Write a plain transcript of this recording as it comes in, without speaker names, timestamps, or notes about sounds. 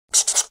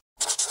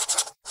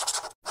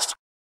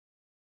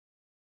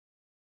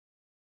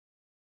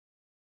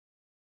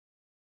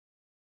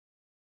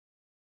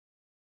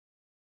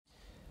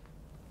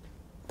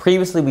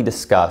Previously we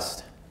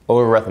discussed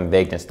overbreadth and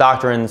vagueness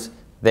doctrines.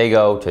 They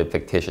go to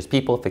fictitious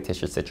people,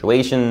 fictitious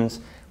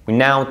situations. We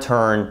now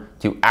turn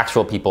to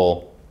actual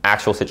people,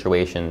 actual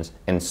situations,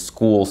 and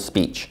school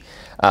speech.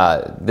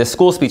 This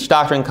school speech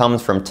doctrine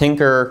comes from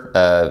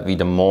Tinker v.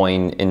 Des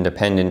Moines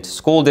Independent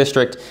School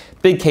District.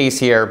 Big case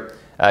here.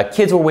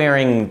 Kids were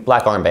wearing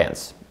black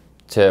armbands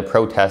to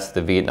protest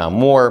the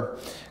Vietnam War.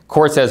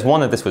 Court says,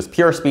 one, that this was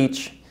pure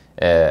speech.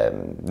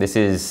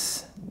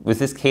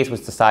 This case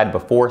was decided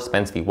before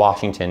Spence v.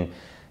 Washington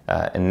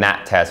and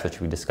that test, which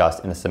we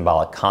discussed in the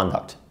symbolic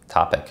conduct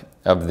topic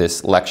of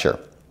this lecture.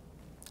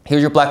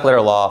 Here's your black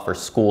letter law for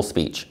school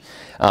speech.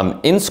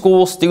 In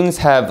school, students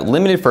have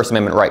limited First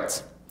Amendment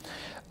rights,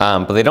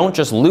 but they don't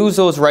just lose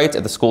those rights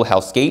at the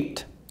schoolhouse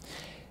gate.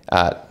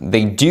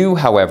 They do,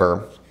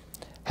 however,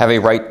 have a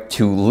right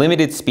to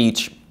limited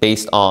speech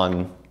based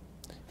on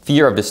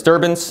fear of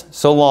disturbance,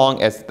 so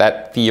long as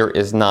that fear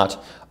is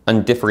not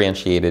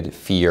undifferentiated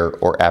fear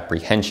or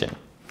apprehension.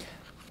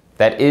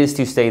 That is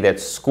to say that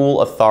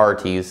school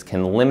authorities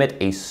can limit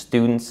a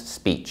student's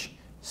speech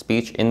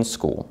in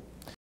school.